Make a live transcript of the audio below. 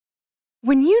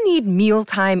When you need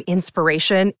mealtime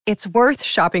inspiration, it's worth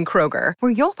shopping Kroger,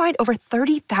 where you'll find over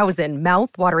 30,000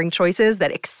 mouth-watering choices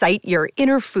that excite your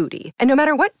inner foodie. And no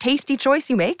matter what tasty choice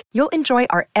you make, you'll enjoy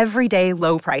our everyday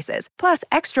low prices, plus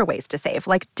extra ways to save,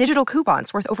 like digital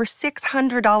coupons worth over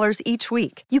 $600 each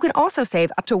week. You can also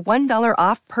save up to $1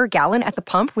 off per gallon at the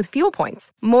pump with fuel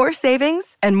points. More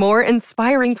savings and more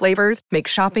inspiring flavors make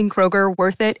shopping Kroger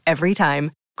worth it every time.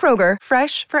 Kroger,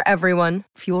 fresh for everyone.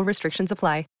 Fuel restrictions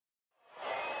apply.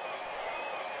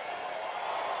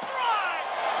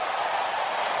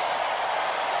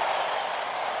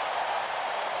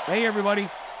 Hey, everybody.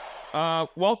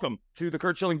 Welcome to the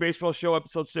Curt Schilling Baseball Show,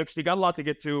 episode 60. Got a lot to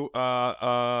get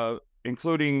to,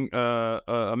 including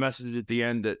a message at the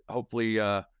end that hopefully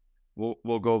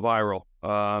will go viral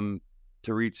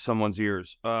to reach someone's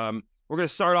ears. We're going to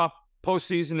start off.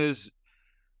 Postseason is,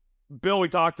 Bill, we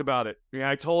talked about it. Yeah,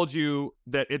 I told you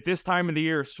that at this time of the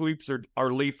year, sweeps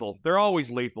are lethal. They're always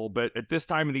lethal, but at this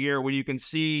time of the year, when you can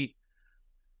see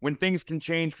when things can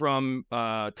change from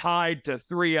tied to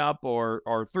 3 up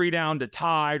or 3 down to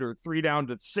tied or 3 down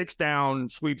to 6 down,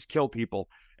 sweeps kill people.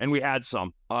 And we had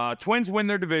some. Twins win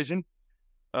their division.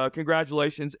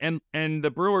 Congratulations. And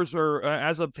the Brewers are,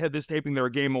 as of this taping, they're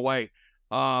a game away.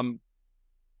 We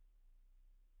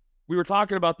were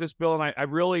talking about this, Bill, and I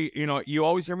really, you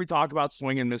always hear me talk about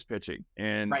swing and miss pitching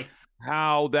and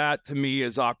how that to me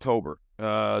is October.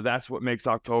 That's what makes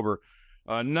October.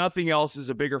 Nothing else is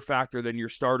a bigger factor than your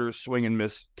starter's swing and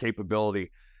miss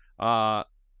capability.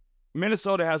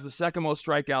 Minnesota has the second most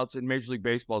strikeouts in Major League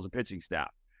Baseball as a pitching staff.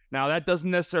 Now, that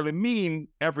doesn't necessarily mean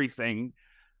everything,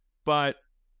 but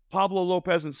Pablo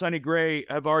Lopez and Sonny Gray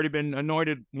have already been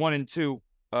anointed 1 and 2,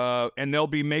 and they'll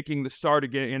be making the start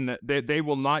again. They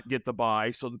will not get the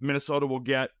bye, so Minnesota will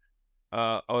get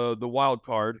the wild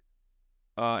card.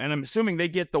 And I'm assuming they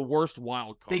get the worst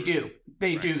wild card.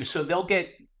 They do. So they'll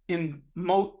get in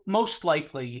most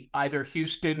likely either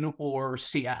Houston or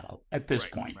Seattle at this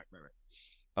point.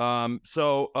 But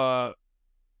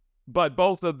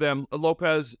both of them,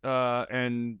 Lopez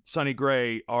and Sonny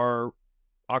Gray, are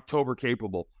October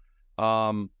capable.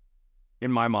 In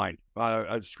my mind,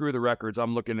 screw the records.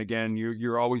 I'm looking again.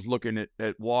 You're always looking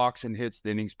at walks and hits,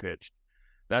 the innings pitched.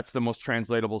 That's the most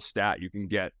translatable stat you can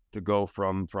get to go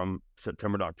from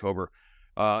September to October,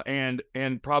 and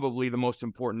probably the most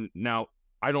important. Now,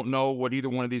 I don't know what either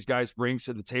one of these guys brings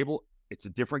to the table. It's a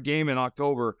different game in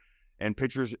October, and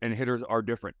pitchers and hitters are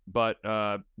different. But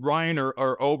Ryan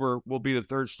or Ober will be the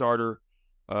third starter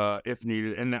if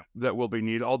needed, and that will be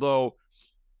needed. Although,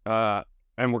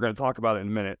 and we're going to talk about it in a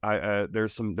minute.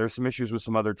 There's some issues with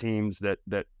some other teams that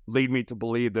lead me to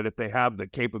believe that if they have the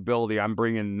capability, I'm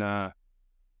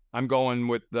going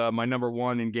with my number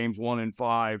 1 in games 1 and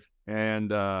 5,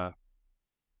 and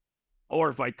or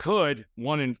if I could,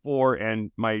 1 and 4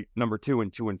 and my number 2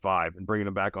 and 2 and 5 and bringing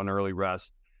them back on early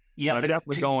rest. Yeah, I'm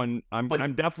definitely going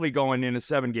in a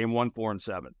 7-game 1, 4, and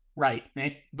 7. Right,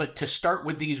 but to start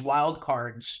with these wild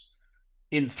cards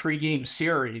in 3-game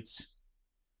series,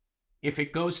 if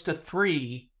it goes to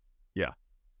 3,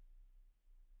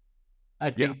 I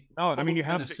think. Yeah. No, I mean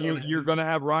you're going to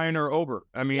have Ryan or Ober.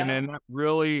 I mean, and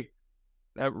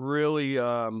that really.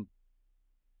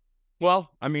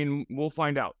 Well, I mean, we'll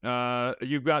find out.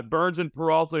 You've got Burns and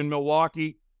Peralta in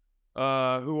Milwaukee,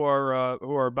 who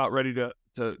are about ready to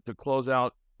close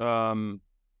out.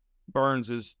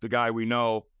 Burns is the guy we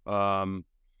know.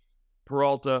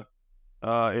 Peralta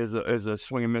is a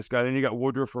swing and miss guy. Then you got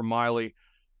Woodruff or Miley.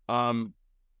 I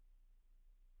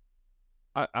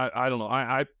don't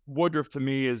know. Woodruff to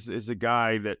me is a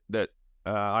guy that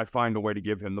I find a way to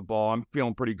give him the ball. I'm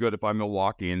feeling pretty good if I'm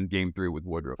Milwaukee in Game 3 with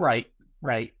Woodruff. Right.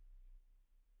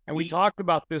 And we talked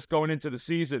about this going into the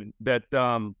season that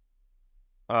are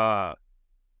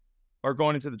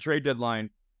going into the trade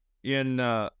deadline in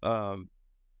at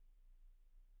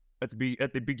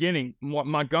the beginning.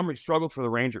 Montgomery struggled for the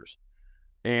Rangers,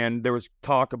 and there was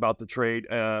talk about the trade,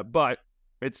 but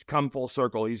it's come full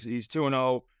circle. He's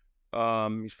 2-0.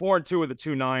 He's 4-2 with a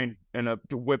 2.9 and a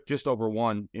whip just over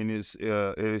 1 in his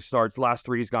starts. Last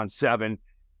 3 he's gone 7,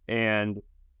 and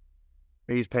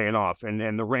he's paying off.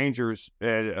 And the Rangers,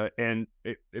 and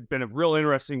it's been a real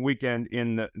interesting weekend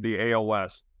in the AL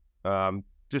West,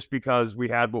 just because we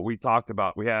had what we talked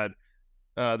about. We had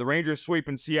the Rangers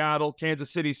sweeping Seattle,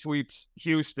 Kansas City sweeps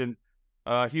Houston.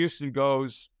 Houston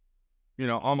goes,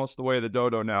 almost the way of the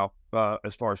dodo now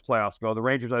as far as playoffs go. The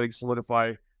Rangers, I think,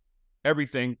 solidify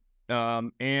everything.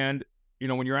 And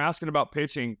when you're asking about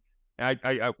pitching,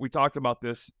 we talked about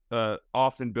this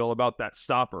often, Bill, about that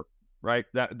stopper. Right,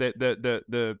 that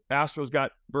the Astros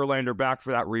got Verlander back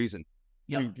for that reason,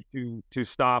 to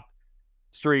stop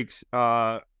streaks.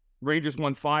 Rangers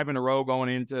won 5 in a row going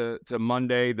into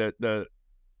Monday. The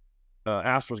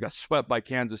Astros got swept by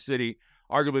Kansas City,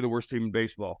 arguably the worst team in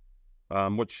baseball,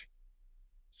 which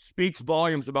speaks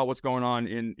volumes about what's going on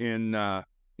in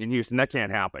Houston. That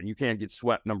can't happen. You can't get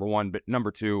swept, number one. But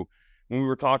number two, when we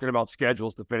were talking about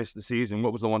schedules to finish the season,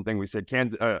 what was the one thing we said?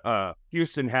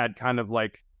 Houston had kind of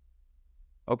like,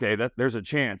 okay, there's a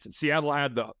chance. Seattle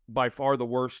had by far the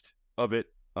worst of it.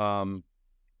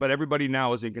 But everybody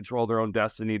now is in control of their own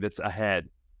destiny that's ahead,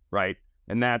 right?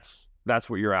 And that's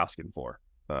what you're asking for.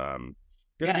 And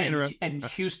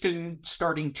Houston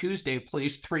starting Tuesday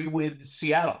plays 3 with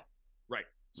Seattle. Right.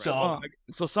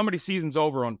 So somebody's season's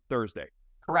over on Thursday.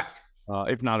 Correct.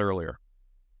 If not earlier.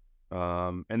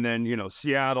 And then,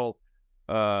 Seattle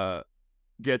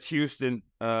gets Houston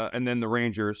and then the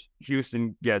Rangers.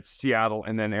 Houston gets Seattle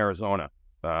and then Arizona,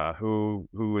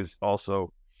 who is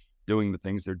also doing the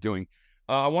things they're doing.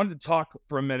 I wanted to talk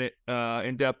for a minute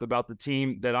in depth about the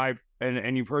team that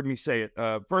and you've heard me say it.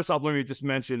 First off, let me just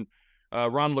mention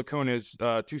Ron Lacuna is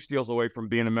 2 steals away from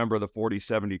being a member of the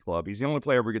 40-70 club. He's the only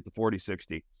player ever to get the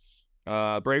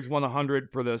 40-60. Braves won 100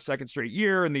 for the second straight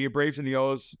year, and the Braves and the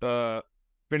O's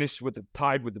finished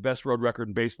tied with the best road record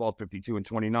in baseball,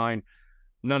 52-29.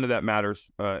 None of that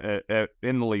matters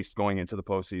in the least going into the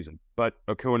postseason. But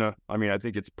Acuna, I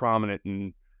think it's prominent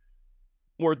and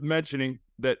worth mentioning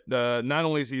that not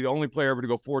only is he the only player ever to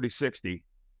go 40-60,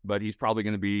 but he's probably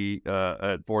going to be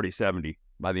at 40-70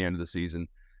 by the end of the season.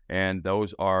 And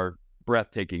those are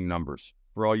breathtaking numbers.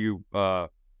 For all you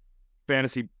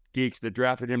fantasy geeks that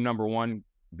drafted him number 1,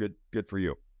 good for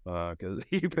you, because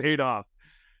he paid off.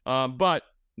 But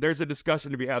there's a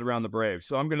discussion to be had around the Braves.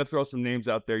 So I'm going to throw some names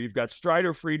out there. You've got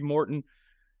Strider, Fried, Morton,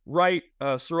 Wright,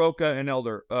 Soroka, and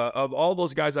Elder. Of all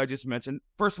those guys I just mentioned,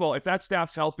 first of all, if that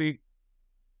staff's healthy,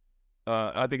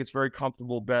 I think it's a very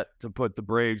comfortable bet to put the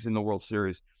Braves in the World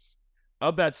Series.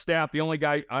 Of that staff, the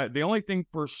only thing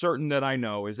for certain that I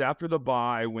know is after the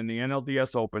bye, when the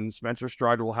NLDS opens, Spencer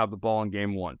Strider will have the ball in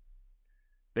Game 1.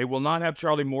 They will not have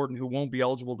Charlie Morton, who won't be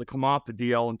eligible to come off the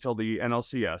DL until the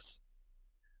NLCS.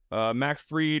 Max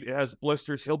Fried has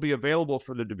blisters. He'll be available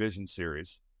for the division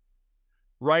series.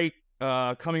 Wright,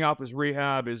 coming off his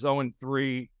rehab, is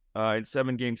 0-3 in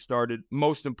 7 games started.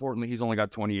 Most importantly, he's only got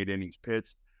 28 innings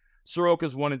pitched.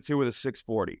 Soroka's 1-2 with a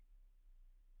 640.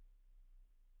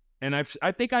 And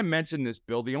I think I mentioned this,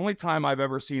 Bill. The only time I've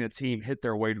ever seen a team hit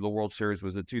their way to the World Series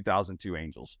was the 2002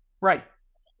 Angels. Right.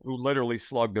 Who literally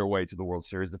slugged their way to the World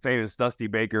Series. The famous Dusty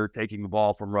Baker taking the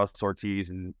ball from Russ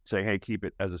Ortiz and saying, hey, keep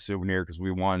it as a souvenir because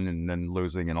we won, and then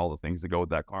losing and all the things that go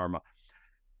with that karma.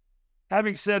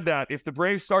 Having said that, if the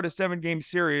Braves start a 7-game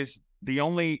series, the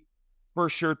only for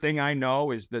sure thing I know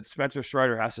is that Spencer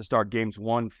Strider has to start games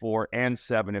 1, 4, and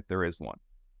 7 if there is one,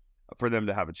 for them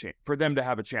to have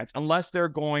a chance. Unless they're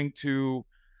going to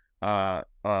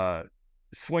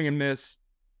swing and miss,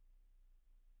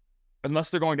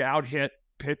 unless they're going to out-hit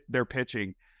their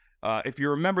pitching. If you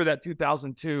remember that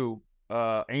 2002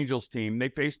 Angels team, they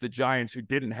faced the Giants, who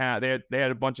didn't have they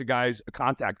had a bunch of guys,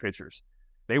 contact pitchers.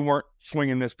 They weren't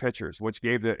swing and miss pitchers, which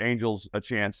gave the Angels a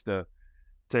chance to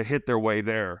hit their way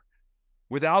there.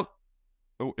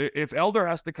 If Elder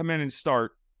has to come in and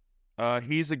start,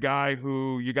 he's a guy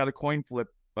who you got a coin flip.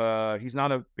 He's a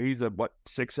 6.5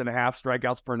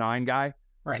 strikeouts per 9 guy.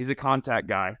 Right. He's a contact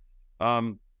guy.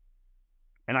 And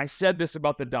I said this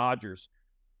about the Dodgers.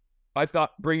 I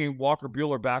thought bringing Walker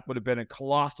Buehler back would have been a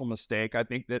colossal mistake. I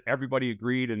think that everybody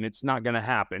agreed, and it's not going to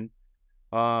happen.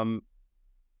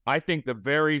 I think the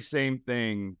very same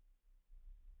thing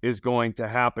is going to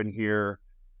happen here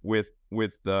with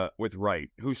Wright,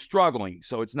 who's struggling,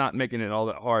 so it's not making it all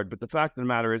that hard. But the fact of the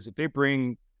matter is, if they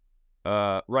bring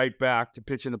Wright back to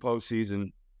pitch in the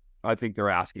postseason, I think they're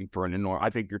asking for an enormous. I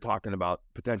think you're talking about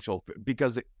potential,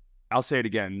 because I'll say it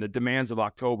again, the demands of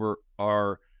October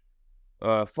are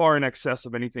far in excess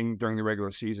of anything during the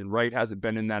regular season. Wright hasn't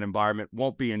been in that environment,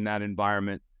 won't be in that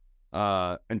environment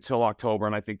until October,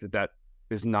 and I think that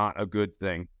is not a good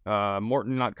thing.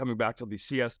 Morton not coming back till the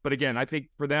CS, but again, I think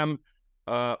for them,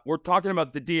 we're talking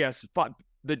about the DS.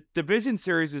 The division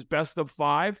series is best of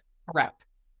 5. Correct.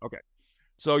 Okay,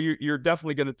 so you're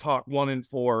definitely going to talk 1 and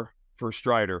 4 for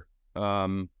Strider,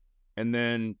 and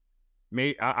then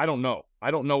I don't know. I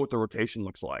don't know what the rotation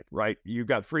looks like. Right, you've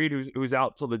got Fried who's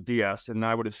out till the DS, and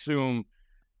I would assume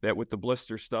that with the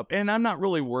blister stuff, and I'm not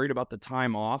really worried about the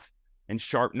time off and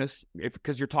sharpness,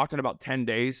 because you're talking about 10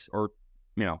 days or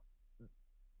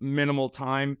minimal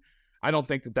time. I don't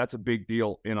think that that's a big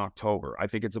deal in October. I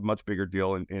think it's a much bigger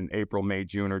deal in April, May,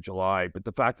 June, or July. But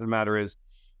the fact of the matter is,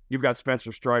 you've got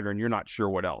Spencer Strider, and you're not sure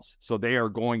what else. So they are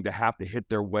going to have to hit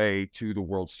their way to the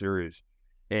World Series.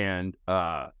 And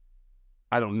I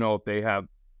don't know if they're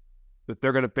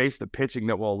going to face the pitching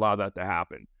that will allow that to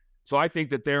happen. So I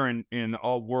think that they're in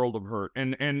a world of hurt.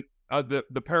 And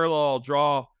the parallel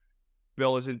draw,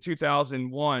 Bill, is in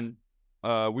 2001.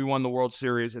 We won the World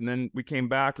Series, and then we came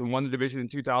back and won the division in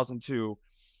 2002.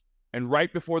 And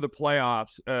right before the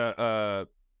playoffs, RJ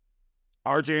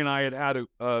and I had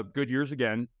a good years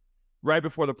again. Right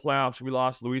before the playoffs, we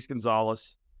lost Luis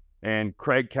Gonzalez, and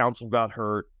Craig Counsell got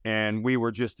hurt, and we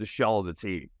were just a shell of the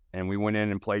team. And we went in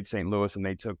and played St. Louis, and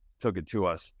they took it to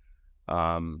us.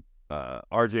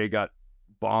 RJ got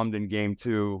bombed in game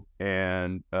 2,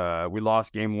 and we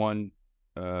lost game 1.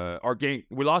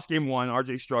 We lost game 1.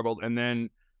 RJ struggled, and then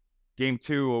game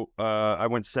 2, I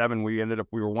went 7. We were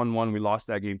 1-1. We lost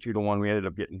that game 2-1. We ended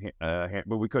up getting hit,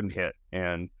 but we couldn't hit,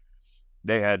 and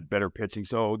they had better pitching.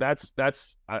 So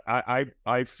I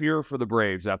fear for the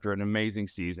Braves after an amazing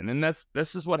season, and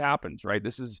this is what happens, right?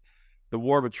 This is the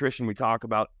war of attrition we talk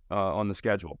about on the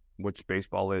schedule, which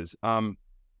baseball is. And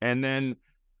then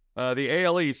the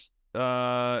AL East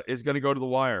is going to go to the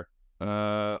wire.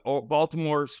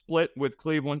 Baltimore split with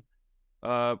Cleveland.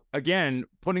 Again,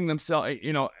 putting themselves,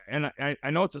 and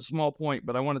I know it's a small point,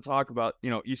 but I want to talk about,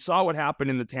 you saw what happened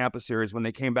in the Tampa series when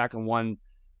they came back and won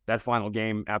that final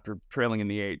game after trailing in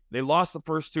the 8th. They lost the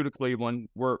first 2 to Cleveland,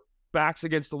 were backs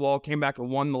against the wall, came back and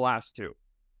won the last 2.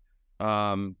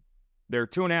 They're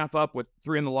 2.5 up with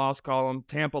 3 in the loss column.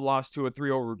 Tampa lost 2-3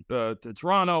 over to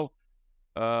Toronto.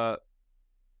 The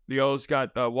O's got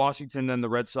Washington and the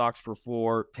Red Sox for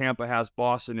 4. Tampa has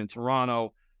Boston and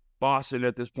Toronto. Boston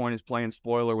at this point is playing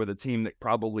spoiler with a team that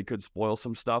probably could spoil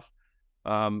some stuff.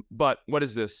 But what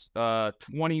is this?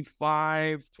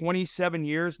 27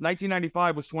 years?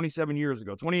 1995 was 27 years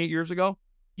ago. 28 years ago?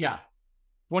 Yeah.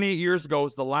 28 years ago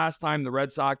was the last time the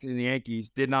Red Sox and the Yankees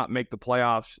did not make the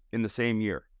playoffs in the same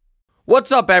year.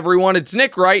 What's up, everyone? It's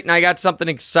Nick Wright, and I got something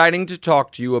exciting to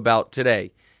talk to you about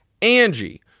today.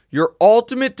 Angie, your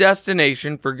ultimate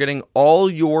destination for getting all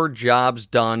your jobs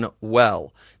done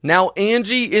well. Now,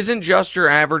 Angie isn't just your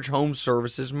average home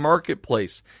services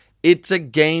marketplace. It's a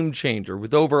game changer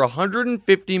with over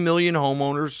 150 million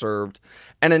homeowners served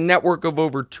and a network of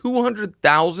over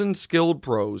 200,000 skilled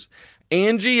pros.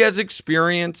 Angie has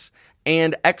experience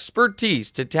and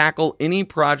expertise to tackle any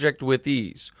project with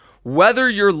ease. Whether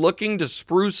you're looking to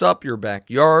spruce up your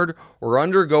backyard or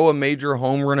undergo a major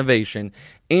home renovation,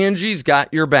 Angie's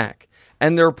got your back.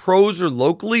 And their pros are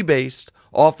locally based,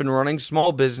 often running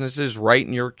small businesses right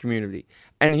in your community.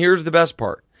 And here's the best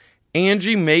part.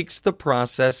 Angie makes the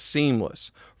process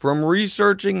seamless. From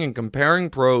researching and comparing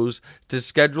pros to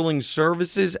scheduling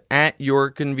services at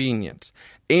your convenience.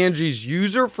 Angie's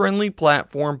user-friendly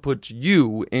platform puts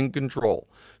you in control.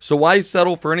 So why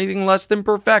settle for anything less than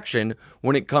perfection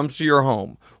when it comes to your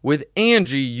home? With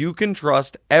Angie, you can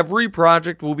trust every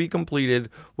project will be completed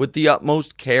with the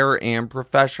utmost care and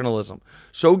professionalism.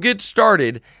 So get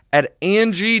started at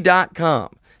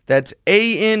Angie.com. That's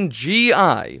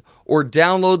ANGI, or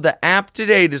download the app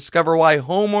today to discover why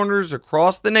homeowners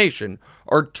across the nation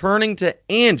are turning to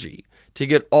Angie to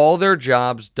get all their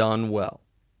jobs done well.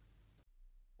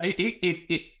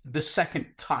 The second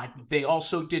time. They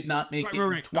also did not make it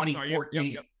in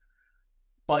 2014. Yep.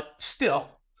 But still.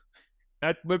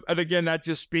 And again, that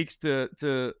just speaks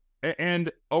to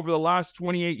and over the last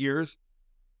 28 years,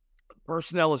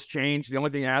 personnel has changed. The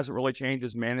only thing that hasn't really changed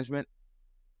is management.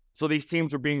 So these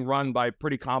teams are being run by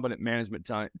pretty competent management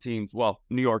teams. Well,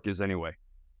 New York is anyway.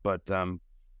 But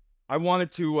I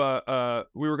wanted to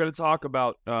we were going to talk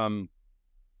about the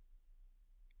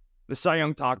Cy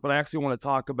Young talk, but I actually want to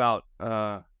talk about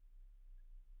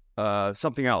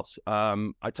something else.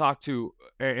 I talked to,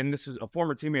 and this is a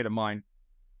former teammate of mine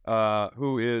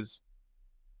who is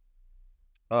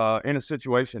in a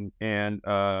situation, and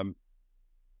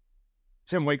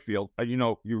Tim Wakefield,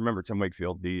 you remember Tim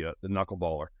Wakefield, the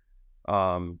knuckleballer,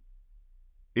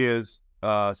 is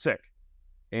sick.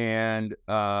 And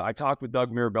I talked with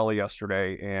Doug Mirabelli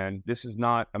yesterday, and this is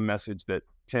not a message that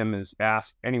Tim has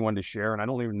asked anyone to share, and I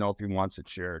don't even know if he wants it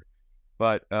shared.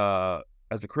 But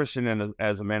as a Christian and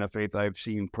as a man of faith, I've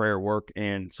seen prayer work,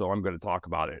 and so I'm going to talk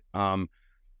about it.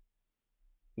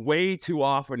 Way too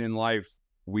often in life,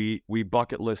 we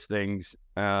bucket list things,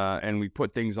 and we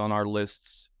put things on our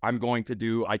lists. I'm going to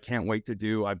do, I can't wait to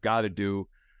do, I've got to do,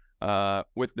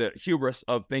 with the hubris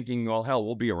of thinking, well, hell,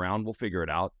 we'll be around, we'll figure it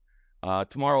out.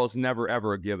 Tomorrow is never,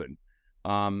 ever a given.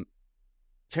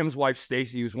 Tim's wife,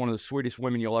 Stacy, who's one of the sweetest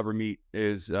women you'll ever meet,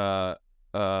 is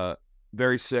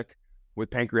very sick with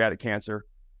pancreatic cancer.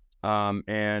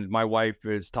 And my wife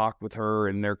has talked with her,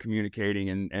 and they're communicating,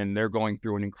 and they're going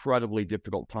through an incredibly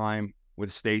difficult time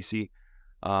with Stacy.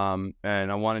 And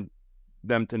I wanted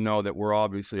them to know that we're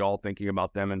obviously all thinking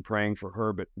about them and praying for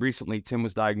her. But recently, Tim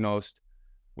was diagnosed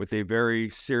with a very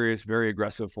serious, very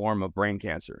aggressive form of brain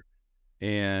cancer.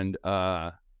 And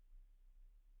I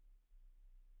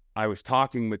was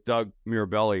talking with Doug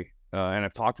Mirabelli, and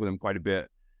I've talked with him quite a bit.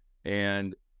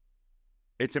 And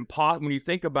it's impossible when you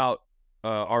think about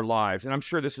our lives, and I'm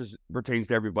sure this pertains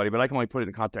to everybody, but I can only put it in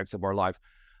the context of our life.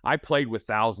 I played with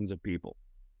thousands of people.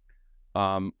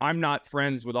 I'm not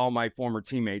friends with all my former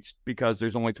teammates because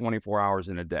there's only 24 hours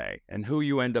in a day, and who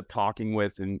you end up talking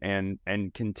with and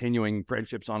continuing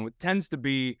friendships on with tends to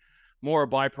be more a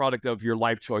byproduct of your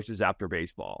life choices after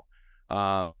baseball.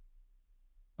 I've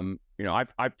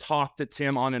talked to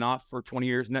Tim on and off for 20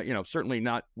 years, certainly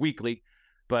not weekly,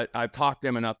 but I've talked to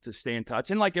him enough to stay in touch.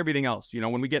 And like everything else,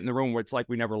 when we get in the room, where it's like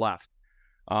we never left.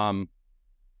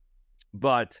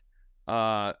 But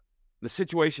the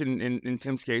situation in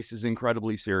Tim's case is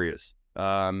incredibly serious.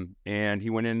 And he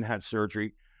went in and had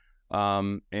surgery.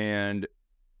 And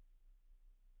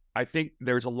I think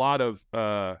there's a lot of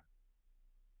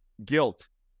guilt.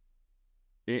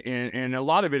 And a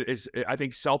lot of it is, I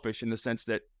think, selfish in the sense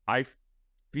that I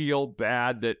feel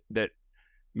bad that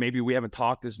maybe we haven't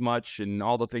talked as much and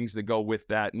all the things that go with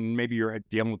that. And maybe you're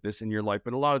dealing with this in your life.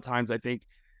 But a lot of times I think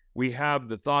we have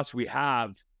the thoughts we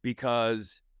have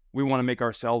because we want to make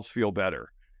ourselves feel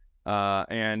better.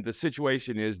 And the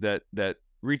situation is that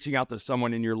reaching out to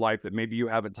someone in your life that maybe you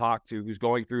haven't talked to, who's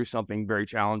going through something very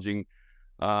challenging,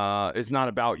 is not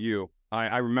about you.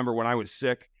 I remember when I was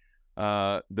sick,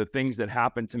 the things that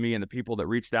happened to me and the people that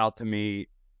reached out to me,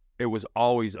 it was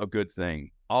always a good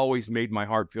thing. Always made my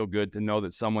heart feel good to know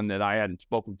that someone that I hadn't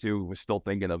spoken to was still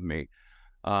thinking of me.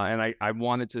 And I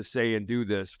wanted to say and do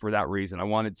this for that reason. I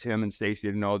wanted Tim and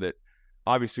Stacy to know that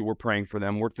obviously we're praying for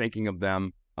them. We're thinking of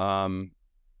them.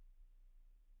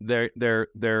 Their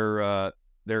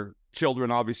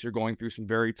children obviously are going through some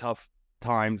very tough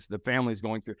times. The family's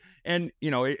going through, and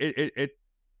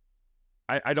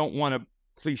I don't want to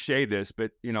cliche this,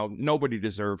 but nobody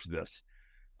deserves this.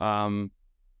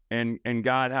 And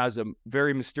God has a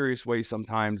very mysterious way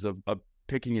sometimes of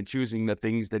picking and choosing the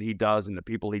things that he does and the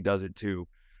people he does it to.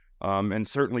 And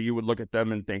certainly you would look at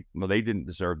them and think, well, they didn't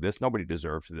deserve this. Nobody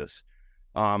deserves this.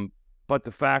 But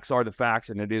the facts are the facts,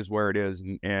 and it is where it is.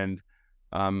 And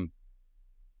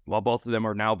while both of them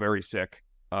are now very sick,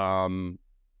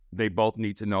 they both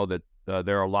need to know that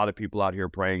there are a lot of people out here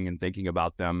praying and thinking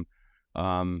about them.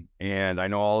 And I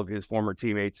know all of his former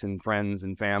teammates and friends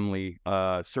and family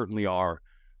certainly are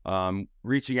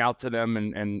reaching out to them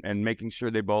and making sure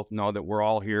they both know that we're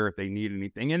all here if they need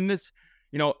anything. And this,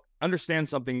 understand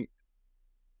something.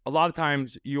 A lot of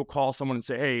times you'll call someone and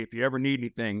say, hey, if you ever need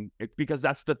anything, because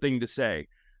that's the thing to say.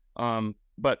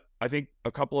 But I think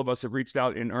a couple of us have reached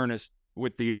out in earnest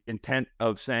with the intent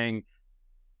of saying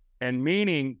and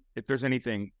meaning, if there's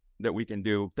anything that we can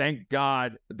do. Thank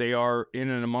God they are in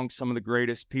and amongst some of the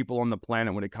greatest people on the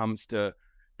planet when it comes to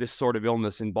this sort of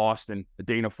illness in Boston.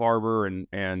 Dana-Farber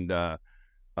and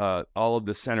all of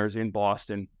the centers in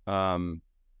Boston.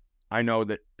 I know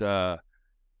that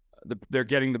they're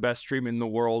getting the best treatment in the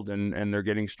world, and they're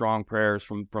getting strong prayers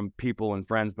from people and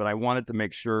friends. But I wanted to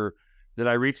make sure that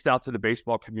I reached out to the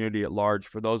baseball community at large.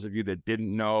 For those of you that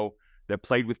didn't know, that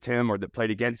played with Tim or that played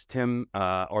against Tim,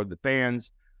 or the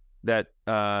fans, that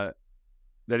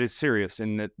is serious,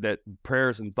 and that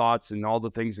prayers and thoughts and all the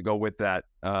things that go with that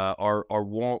are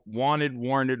wanted,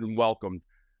 warranted, and welcomed.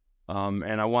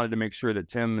 And I wanted to make sure that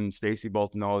Tim and Stacy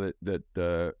both know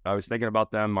that I was thinking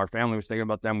about them. Our family was thinking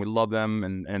about them. We love them,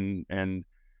 and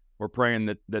we're praying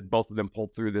that both of them pull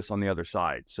through this on the other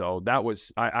side. So that was,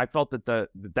 I felt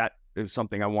that is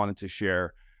something I wanted to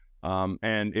share.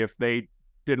 And if they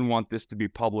didn't want this to be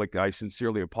public, I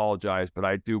sincerely apologize. But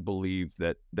I do believe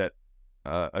that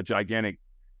a gigantic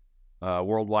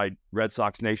worldwide Red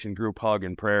Sox Nation group hug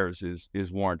and prayers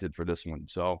is warranted for this one.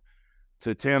 So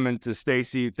to Tim and to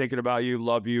Stacy, thinking about you,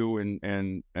 love you,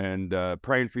 and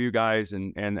praying for you guys.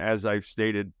 And as I've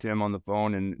stated, Tim on the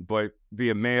phone and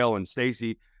via mail, and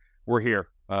Stacy, we're here.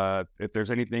 If there's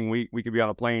anything, we could be on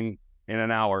a plane in an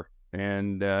hour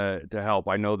and to help.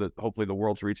 I know that hopefully the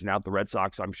world's reaching out. The Red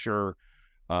Sox, I'm sure,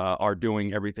 are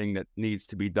doing everything that needs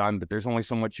to be done, but there's only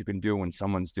so much you can do when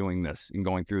someone's doing this and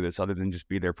going through this, other than just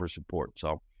be there for support.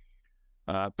 So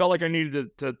felt like I needed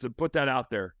to put that out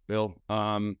there, Bill.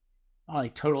 I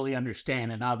totally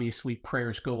understand. And obviously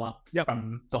prayers go up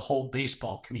from the whole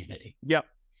baseball community. Yep.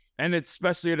 And it's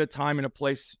especially at a time and a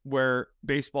place where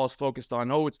baseball is focused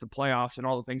on, it's the playoffs and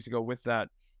all the things that go with that.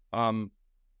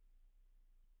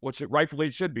 which rightfully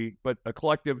it should be, but a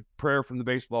collective prayer from the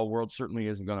baseball world certainly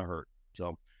isn't going to hurt.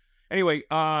 So anyway,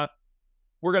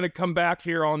 we're going to come back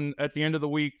here at the end of the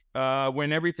week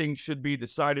when everything should be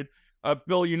decided.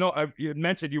 Bill, you had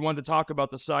mentioned you wanted to talk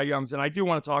about the Cy Youngs, and I do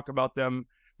want to talk about them.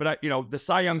 But, the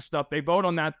Cy Young stuff, they vote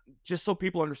on that just so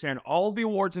people understand. All the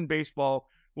awards in baseball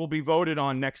will be voted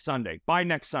on by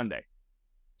next Sunday.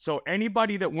 So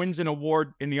anybody that wins an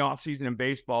award in the offseason in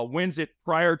baseball wins it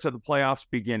prior to the playoffs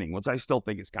beginning, which I still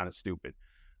think is kind of stupid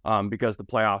because the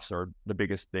playoffs are the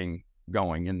biggest thing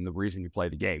going and the reason you play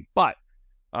the game. But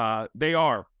they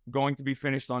are going to be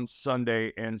finished on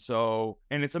Sunday. And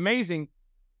it's amazing,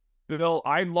 Bill,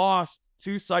 I lost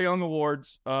 2 Cy Young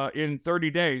awards in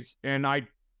 30 days, and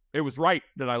it was right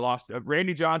that I lost.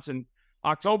 Randy Johnson,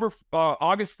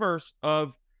 August 1st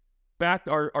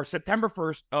or September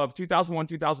 1st of 2001,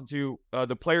 2002,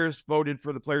 the players voted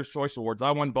for the Players' Choice Awards. I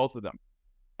won both of them.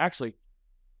 Actually,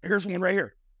 here's one right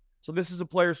here. So this is a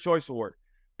Players' Choice Award.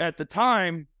 At the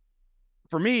time,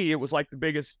 for me, it was like the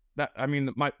biggest.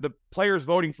 The players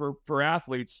voting for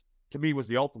athletes to me was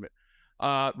the ultimate.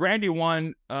 Randy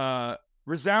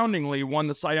resoundingly won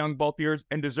the Cy Young both years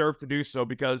and deserved to do so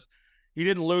because he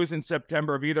didn't lose in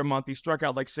September of either month. He struck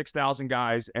out like 6,000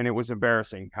 guys, and it was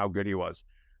embarrassing how good he was.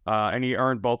 And he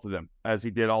earned both of them as he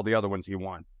did all the other ones he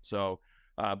won. So,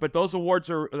 but those awards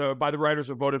are by the writers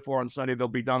are voted for on Sunday. They'll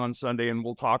be done on Sunday, and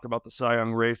we'll talk about the Cy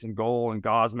Young race and Goal and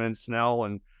Gausman and Snell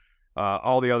and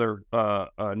all the other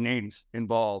names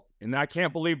involved. And I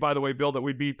can't believe, by the way, Bill, that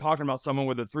we'd be talking about someone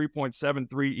with a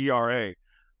 3.73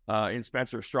 ERA in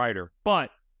Spencer Strider.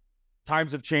 But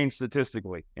times have changed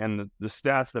statistically, and the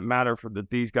stats that matter that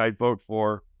these guys vote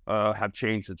for have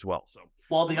changed as well. So.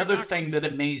 Well, the other thing that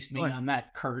amazed me on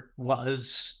that, Kurt,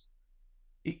 was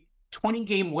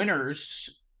 20-game winners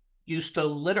used to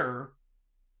litter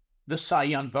the Cy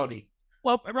Young voting.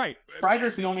 Well, right.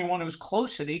 Strider's the only one who's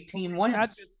close at 18 wins.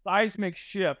 That's a seismic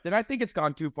shift, and I think it's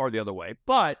gone too far the other way.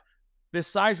 But this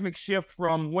seismic shift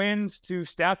from wins to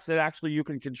stats that actually you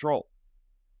can control,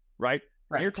 right?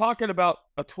 Right. You're talking about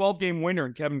a 12-game winner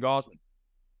in Kevin Gausman.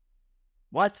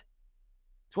 What?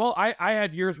 12, I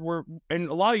had years where, in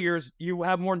a lot of years, you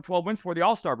have more than 12 wins for the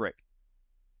All-Star break.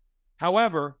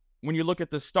 However, when you look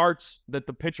at the starts that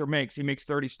the pitcher makes, he makes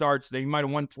 30 starts. They might have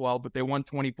won 12, but they won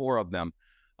 24 of them.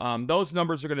 Those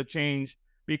numbers are going to change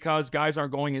because guys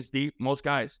aren't going as deep, most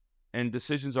guys, and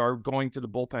decisions are going to the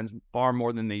bullpens far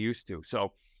more than they used to.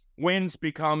 So wins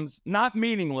becomes not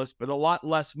meaningless, but a lot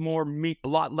less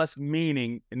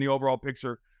meaning in the overall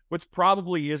picture, which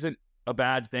probably isn't a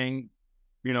bad thing.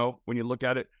 When you look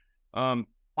at it.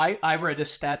 I read a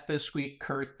stat this week,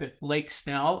 Kurt, that Blake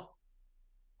Snell,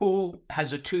 who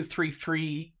has a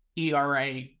 2.33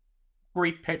 ERA,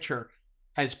 great pitcher,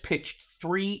 has pitched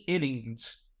 3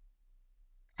 innings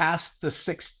past the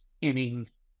 6th inning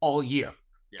all year.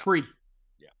 Yeah. 3.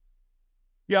 Yeah.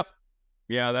 Yep.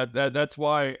 Yeah, that's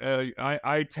why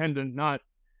I tend to not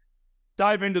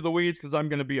dive into the weeds because I'm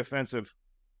going to be offensive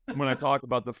when I talk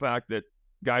about the fact that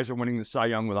guys are winning the Cy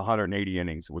Young with 180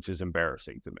 innings, which is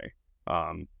embarrassing to me.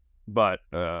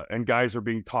 And guys are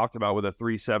being talked about with a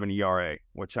 3.7 ERA,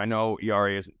 which I know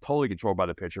ERA isn't totally controlled by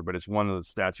the pitcher, but it's one of the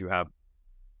stats you have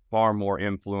far more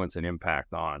influence and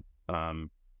impact on.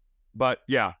 But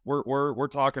yeah, we're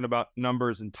talking about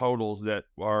numbers and totals that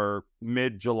are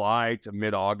mid-July to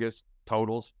mid-August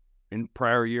totals in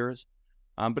prior years.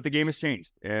 But the game has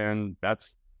changed, and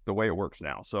that's the way it works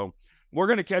now. So we're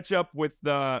going to catch up with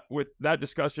that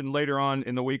discussion later on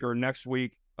in the week or next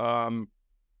week. I'm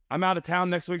out of town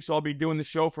next week, so I'll be doing the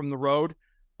show from the road.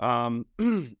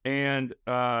 And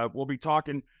we'll be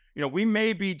talking, we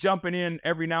may be jumping in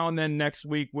every now and then next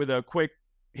week with a quick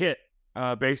hit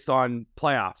based on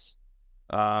playoffs.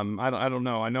 I don't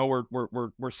know. I know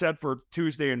we're set for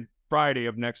Tuesday and Friday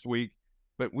of next week,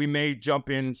 but we may jump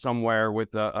in somewhere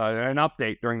with an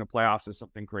update during the playoffs if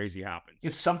something crazy happens.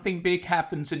 If something big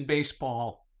happens in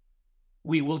baseball,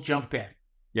 we will jump in.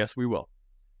 Yes, we will.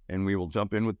 And we will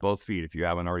jump in with both feet if you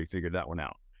haven't already figured that one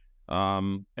out.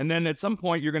 And then at some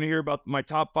point, you're going to hear about my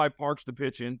top 5 parks to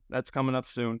pitch in. That's coming up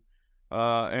soon.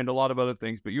 And a lot of other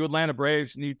things. But you Atlanta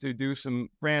Braves need to do some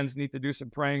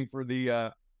praying for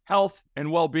the health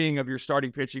and well-being of your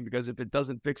starting pitching, because if it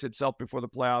doesn't fix itself before the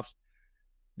playoffs,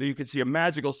 then you could see a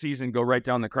magical season go right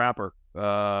down the crapper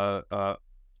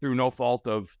through no fault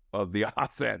of the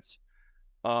offense.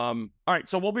 All right,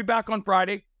 so we'll be back on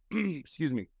Friday.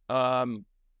 Excuse me.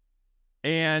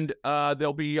 And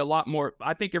there'll be a lot more.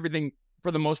 I think everything,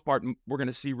 for the most part, we're going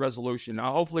to see resolution.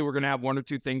 Now, hopefully we're going to have 1 or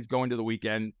 2 things go into the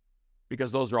weekend,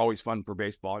 because those are always fun for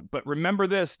baseball. But remember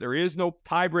this, there is no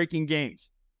tie-breaking games.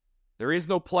 There is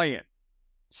no play-in.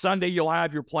 Sunday, you'll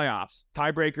have your playoffs.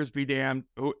 Tiebreakers be damned.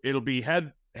 It'll be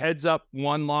heads up,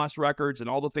 1-loss records and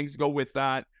all the things that go with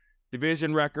that.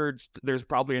 Division records, there's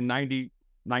probably a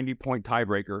 90-point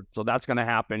tiebreaker. So that's going to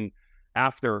happen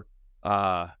after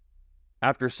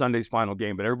Sunday's final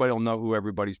game. But everybody will know who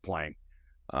everybody's playing.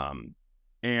 And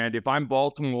if I'm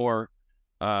Baltimore,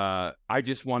 I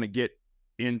just want to get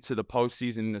into the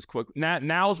postseason as quick.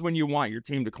 Now's when you want your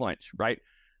team to clinch, right?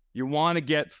 You want to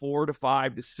get 4 to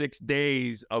 5 to 6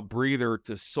 days of breather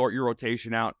to sort your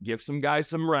rotation out, give some guys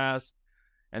some rest,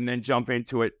 and then jump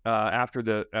into it after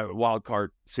the wild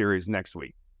card series next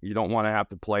week. You don't want to have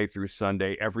to play through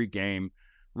Sunday every game,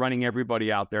 running everybody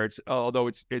out there. Although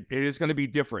it is going to be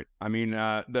different. I mean,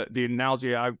 the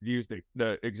analogy I've used,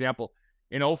 the example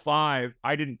in 2005,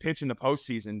 I didn't pitch in the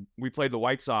postseason. We played the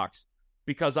White Sox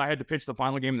because I had to pitch the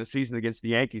final game of the season against the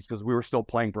Yankees because we were still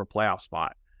playing for a playoff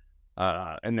spot.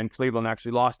 And then Cleveland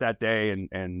actually lost that day,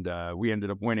 and we ended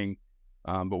up winning,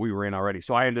 but we were in already.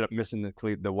 So I ended up missing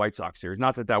the White Sox series.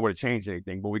 Not that would have changed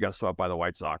anything, but we got swept by the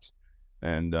White Sox.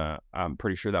 And I'm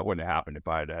pretty sure that wouldn't have happened if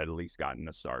I had at least gotten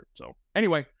a start. So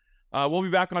anyway, we'll be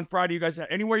back on Friday. You guys,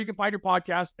 anywhere you can find your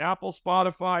podcast, Apple,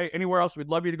 Spotify, anywhere else, we'd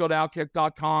love you to go to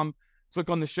Outkick.com, click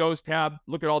on the shows tab,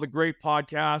 look at all the great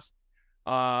podcasts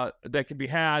that can be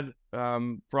had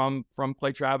from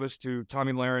Clay Travis to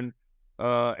Tommy Lahren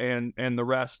and the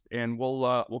rest. And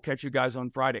we'll catch you guys on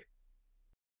Friday.